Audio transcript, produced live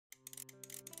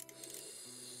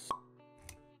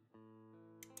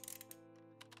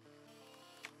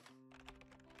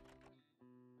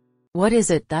What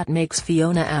is it that makes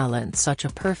Fiona Allen such a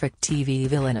perfect TV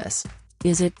villainess?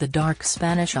 Is it the dark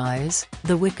Spanish eyes,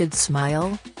 the wicked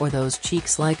smile, or those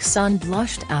cheeks like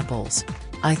sun-blushed apples?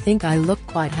 I think I look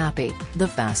quite happy, the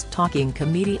fast-talking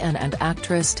comedian and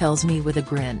actress tells me with a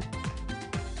grin.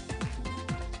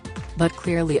 But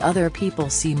clearly other people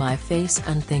see my face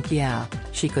and think, yeah,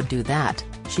 she could do that,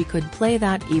 she could play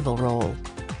that evil role.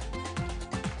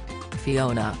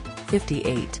 Fiona,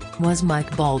 58, was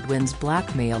Mike Baldwin's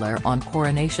blackmailer on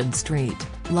Coronation Street,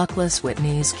 luckless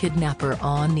Whitney's kidnapper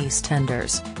on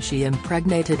EastEnders. She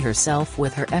impregnated herself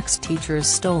with her ex-teacher's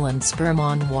stolen sperm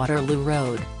on Waterloo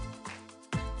Road.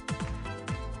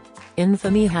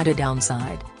 Infamy had a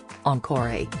downside. On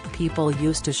Corrie, people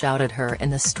used to shout at her in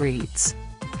the streets.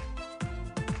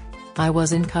 I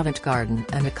was in Covent Garden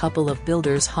and a couple of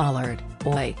builders hollered,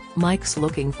 "Oi, Mike's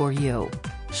looking for you."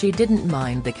 She didn't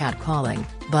mind the catcalling,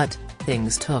 but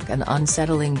things took an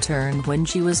unsettling turn when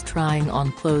she was trying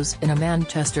on clothes in a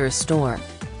Manchester store.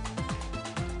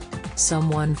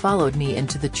 Someone followed me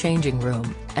into the changing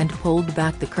room, and pulled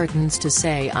back the curtains to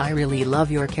say, "I really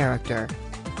love your character."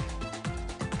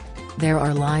 There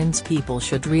are lines people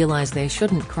should realize they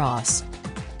shouldn't cross.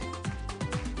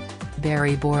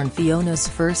 Bury-born Fiona's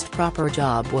first proper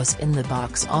job was in the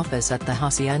box office at the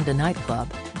Hacienda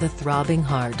nightclub, the throbbing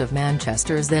heart of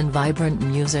Manchester's then vibrant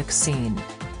music scene.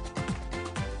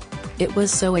 It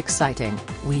was so exciting,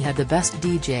 we had the best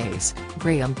DJs,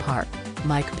 Graham Park,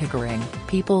 Mike Pickering,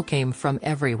 people came from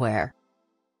everywhere.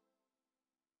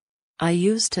 I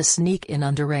used to sneak in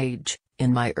underage,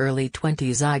 in my early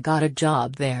 20s I got a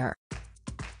job there.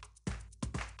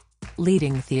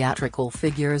 Leading theatrical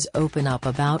figures open up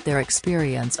about their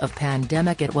experience of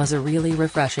pandemic. It was a really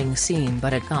refreshing scene,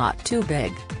 but it got too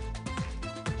big.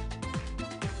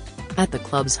 At the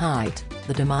club's height,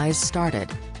 the demise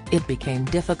started. It became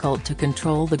difficult to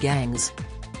control the gangs.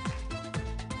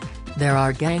 There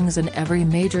are gangs in every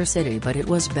major city, but it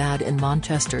was bad in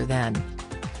Manchester then.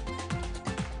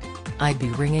 I'd be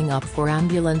ringing up for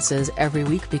ambulances every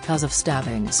week because of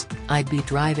stabbings. I'd be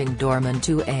driving doormen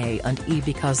to A&E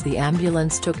because the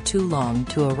ambulance took too long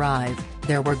to arrive.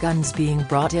 There were guns being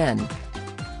brought in.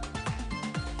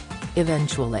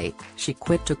 Eventually, she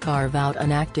quit to carve out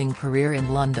an acting career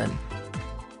in London.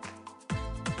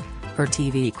 Her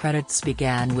TV credits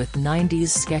began with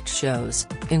 90s sketch shows,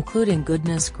 including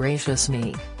Goodness Gracious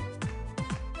Me.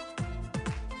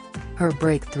 Her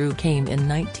breakthrough came in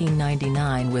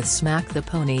 1999 with Smack the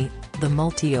Pony, the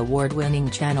multi-award-winning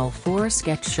Channel 4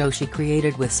 sketch show she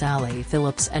created with Sally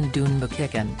Phillips and Dune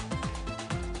McKicken.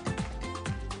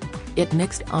 It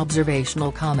mixed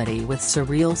observational comedy with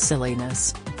surreal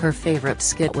silliness. Her favorite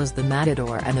skit was The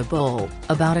Matador and the Bull,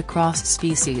 about a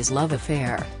cross-species love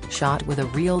affair, shot with a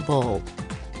real bull.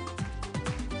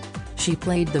 She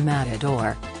played the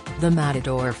Matador. The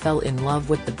Matador fell in love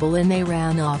with the bull and they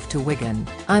ran off to Wigan.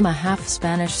 "I'm a half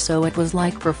Spanish, so it was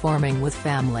like performing with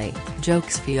family,"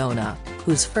 jokes Fiona,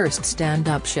 whose first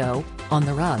stand-up show, On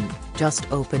the Run, just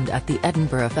opened at the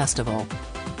Edinburgh Festival.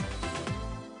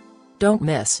 Don't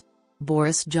miss.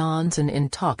 Boris Johnson in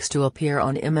talks to appear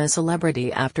on I'm a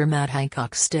Celebrity after Matt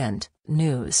Hancock's stint.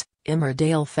 News,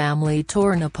 Emmerdale family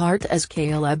torn apart as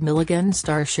Caleb Milligan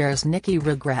star shares Nicky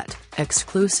regret.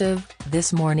 Exclusive,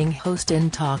 This Morning host in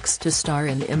talks to star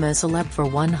in I'm a Celeb for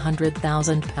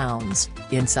 £100,000.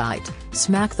 Insight,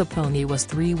 Smack the Pony was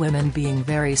three women being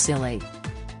very silly.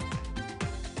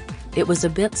 It was a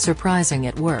bit surprising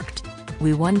it worked.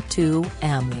 We won 2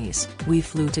 Emmys, we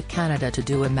flew to Canada to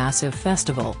do a massive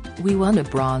festival, we won a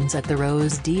bronze at the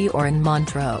Rose d'Or in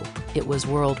Montreux, it was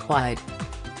worldwide.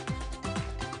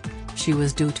 She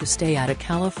was due to stay at a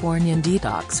Californian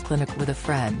detox clinic with a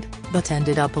friend, but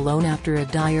ended up alone after a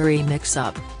diary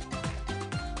mix-up.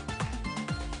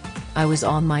 "I was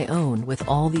on my own with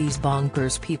all these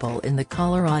bonkers people in the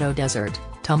Colorado desert,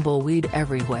 tumbleweed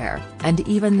everywhere, and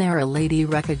even there a lady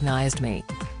recognized me."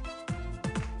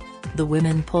 The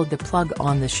women pulled the plug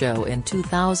on the show in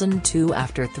 2002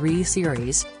 after 3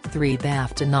 series, 3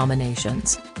 BAFTA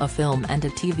nominations, a film and a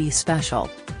TV special.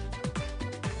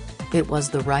 "It was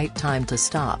the right time to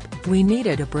stop, we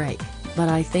needed a break, but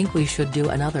I think we should do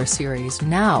another series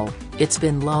now, it's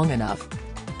been long enough."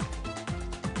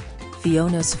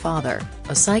 Fiona's father,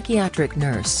 a psychiatric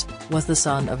nurse, was the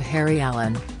son of Harry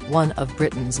Allen, one of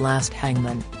Britain's last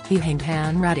hangmen. He hanged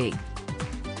Hanratty.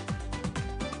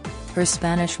 Her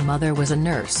Spanish mother was a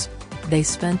nurse. They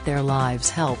spent their lives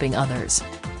helping others.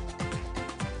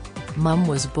 Mum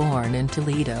was born in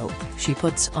Toledo, she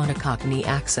puts on a Cockney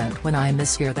accent when I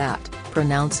mishear that,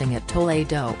 pronouncing it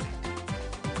Toledo.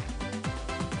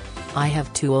 "I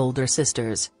have 2 older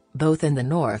sisters, both in the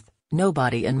north,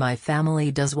 Nobody in my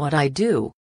family does what I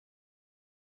do.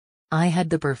 I had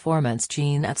the performance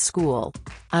gene at school.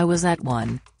 I was that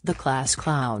one, the class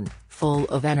clown, full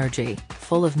of energy,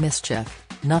 full of mischief,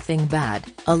 nothing bad,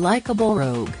 a likable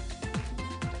rogue.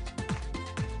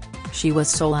 She was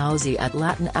so lousy at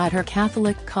Latin at her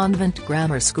Catholic convent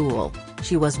grammar school,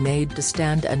 she was made to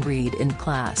stand and read in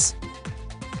class.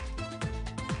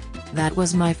 That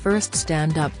was my first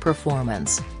stand-up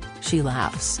performance. She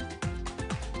laughs.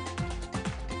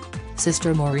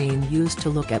 Sister Maureen used to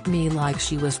look at me like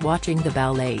she was watching the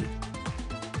ballet.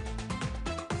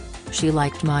 She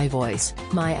liked my voice,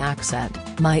 my accent,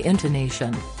 my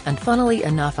intonation, and funnily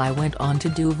enough I went on to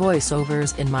do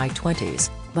voiceovers in my 20s,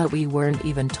 but we weren't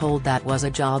even told that was a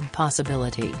job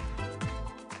possibility.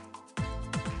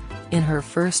 In her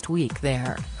first week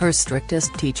there, her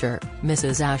strictest teacher,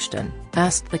 Mrs. Ashton,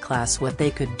 asked the class what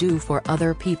they could do for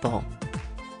other people.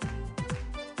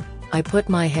 I put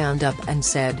my hand up and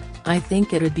said, I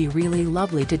think it'd be really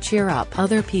lovely to cheer up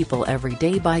other people every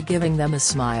day by giving them a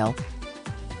smile.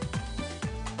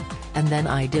 And then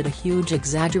I did a huge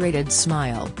exaggerated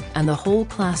smile, and the whole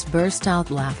class burst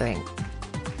out laughing.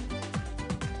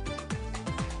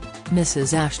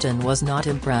 Mrs. Ashton was not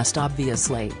impressed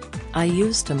obviously. I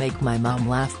used to make my mom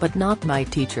laugh but not my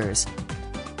teachers.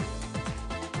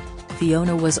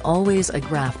 Fiona was always a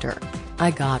grafter.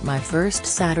 I got my first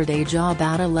Saturday job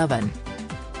at 11.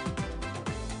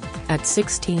 At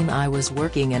 16 I was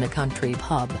working in a country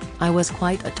pub. I was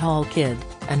quite a tall kid,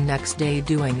 and next day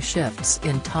doing shifts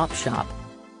in Topshop.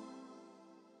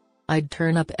 I'd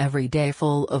turn up every day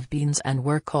full of beans and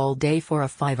work all day for a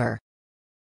 $5.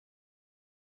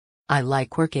 I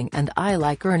like working and I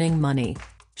like earning money.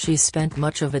 She spent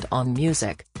much of it on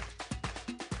music.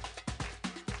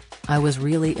 I was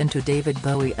really into David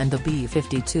Bowie and the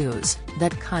B-52s,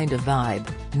 that kind of vibe,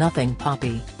 nothing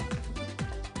poppy.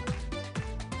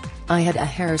 I had a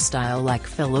hairstyle like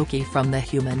Phil Oakey from the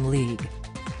Human League.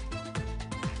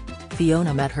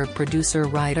 Fiona met her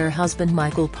producer-writer husband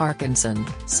Michael Parkinson,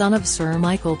 son of Sir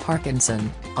Michael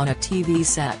Parkinson, on a TV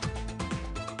set.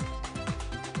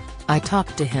 I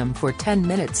talked to him for 10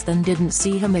 minutes then didn't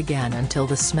see him again until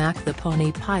the Smack the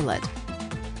Pony pilot.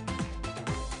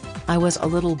 I was a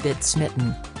little bit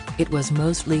smitten. It was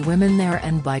mostly women there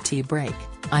and by tea break,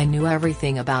 I knew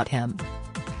everything about him.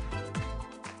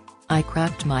 I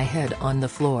cracked my head on the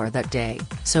floor that day,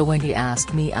 so when he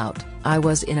asked me out, I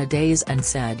was in a daze and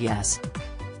said yes.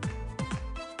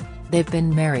 They've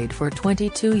been married for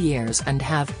 22 years and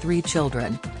have 3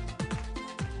 children.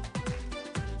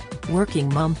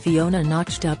 Working mom Fiona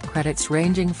notched up credits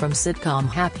ranging from sitcom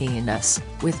Happiness,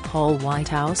 with Paul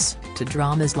Whitehouse, to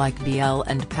dramas like BL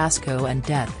and Pasco and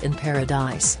Death in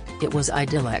Paradise. It was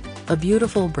idyllic, a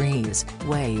beautiful breeze,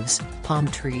 waves, palm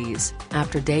trees.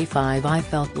 After day 5 I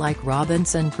felt like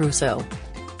Robinson Crusoe.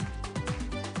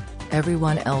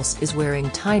 Everyone else is wearing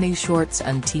tiny shorts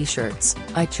and t-shirts,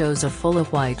 I chose a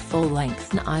white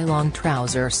full-length nylon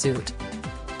trouser suit.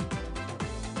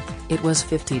 It was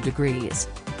 50 degrees.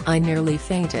 I nearly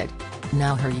fainted.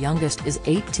 Now her youngest is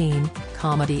 18,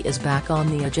 comedy is back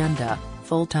on the agenda,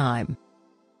 full-time.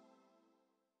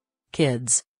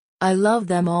 Kids. I love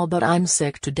them all but I'm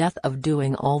sick to death of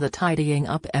doing all the tidying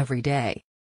up every day.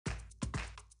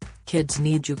 Kids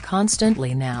need you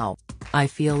constantly now. I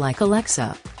feel like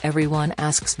Alexa, everyone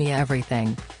asks me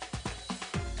everything.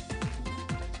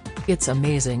 It's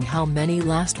amazing how many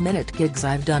last-minute gigs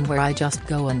I've done where I just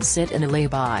go and sit in a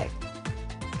lay-by.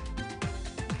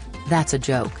 That's a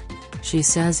joke, she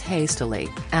says hastily,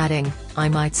 adding, I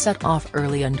might set off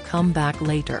early and come back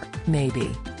later,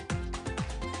 maybe.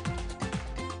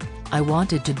 I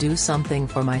wanted to do something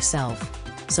for myself.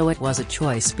 So it was a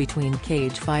choice between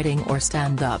cage fighting or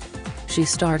stand-up. She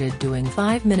started doing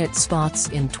 5-minute spots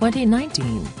in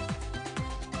 2019.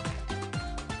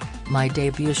 My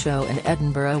debut show in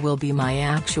Edinburgh will be my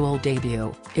actual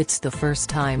debut. It's the first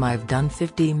time I've done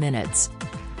 50 minutes.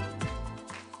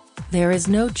 There is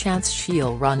no chance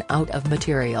she'll run out of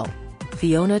material.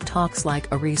 Fiona talks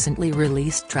like a recently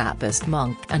released Trappist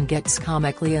monk and gets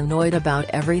comically annoyed about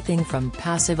everything from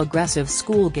passive-aggressive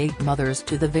schoolgate mothers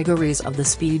to the vagaries of the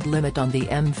speed limit on the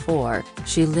M4.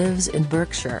 She lives in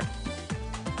Berkshire.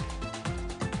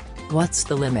 What's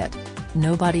the limit?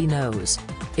 Nobody knows.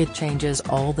 It changes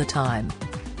all the time.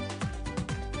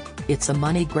 It's a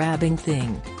money-grabbing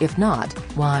thing. If not,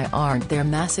 why aren't there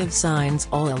massive signs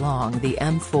all along the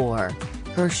M4?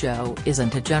 Her show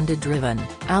isn't agenda-driven,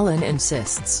 Allen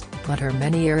insists, but her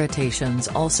many irritations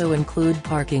also include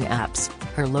parking apps,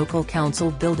 her local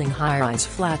council building high-rise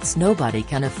flats nobody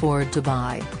can afford to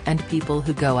buy, and people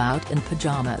who go out in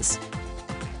pajamas.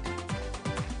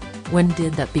 When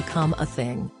did that become a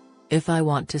thing? If I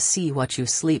want to see what you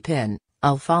sleep in,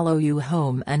 I'll follow you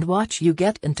home and watch you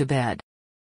get into bed.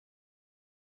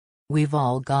 We've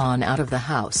all gone out of the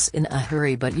house in a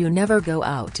hurry, but you never go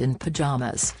out in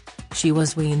pajamas. She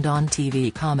was weaned on TV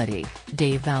comedy,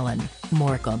 Dave Allen,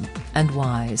 Morecambe, and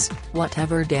Wise,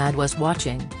 whatever Dad was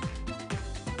watching.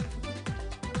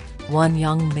 One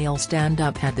young male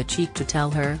stand-up had the cheek to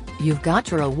tell her, "You've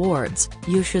got your awards,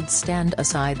 you should stand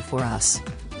aside for us."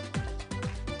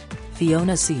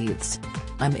 Fiona seethes.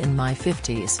 "I'm in my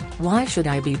 50s, why should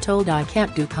I be told I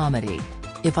can't do comedy?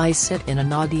 If I sit in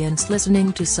an audience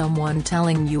listening to someone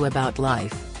telling you about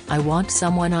life, I want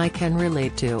someone I can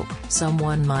relate to,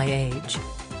 someone my age."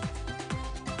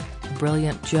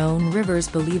 Brilliant Joan Rivers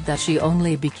believed that she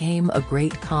only became a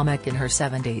great comic in her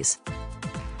 70s.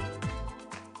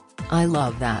 I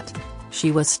love that.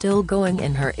 She was still going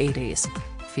in her 80s.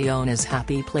 Fiona's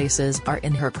happy places are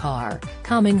in her car,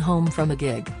 coming home from a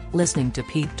gig, listening to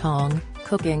Pete Tong,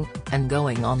 cooking, and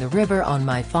going on the river on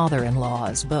my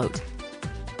father-in-law's boat.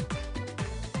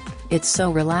 It's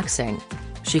so relaxing.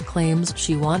 She claims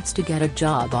she wants to get a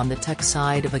job on the tech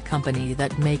side of a company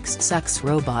that makes sex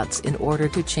robots in order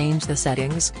to change the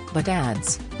settings, but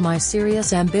adds, "My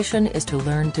serious ambition is to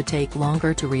learn to take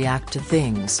longer to react to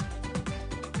things.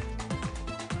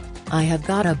 I have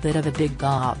got a bit of a big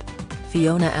gob."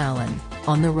 Fiona Allen,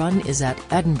 on the run, is at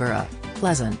Edinburgh,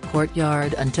 Pleasant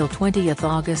Courtyard until 20th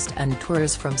August and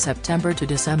tours from September to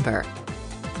December.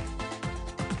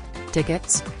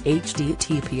 Tickets,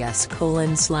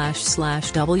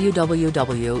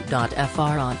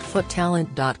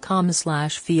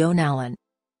 https://www.frontfoottalent.com/Fiona Allen.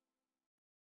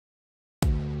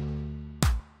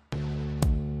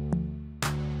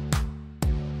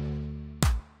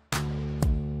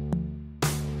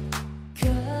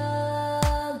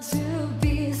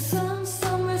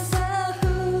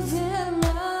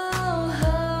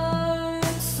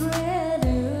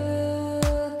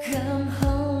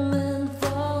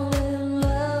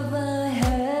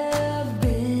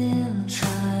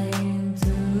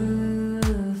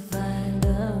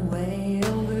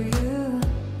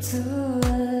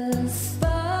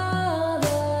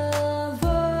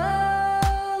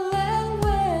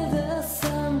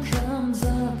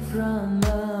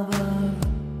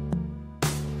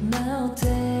 Now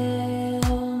take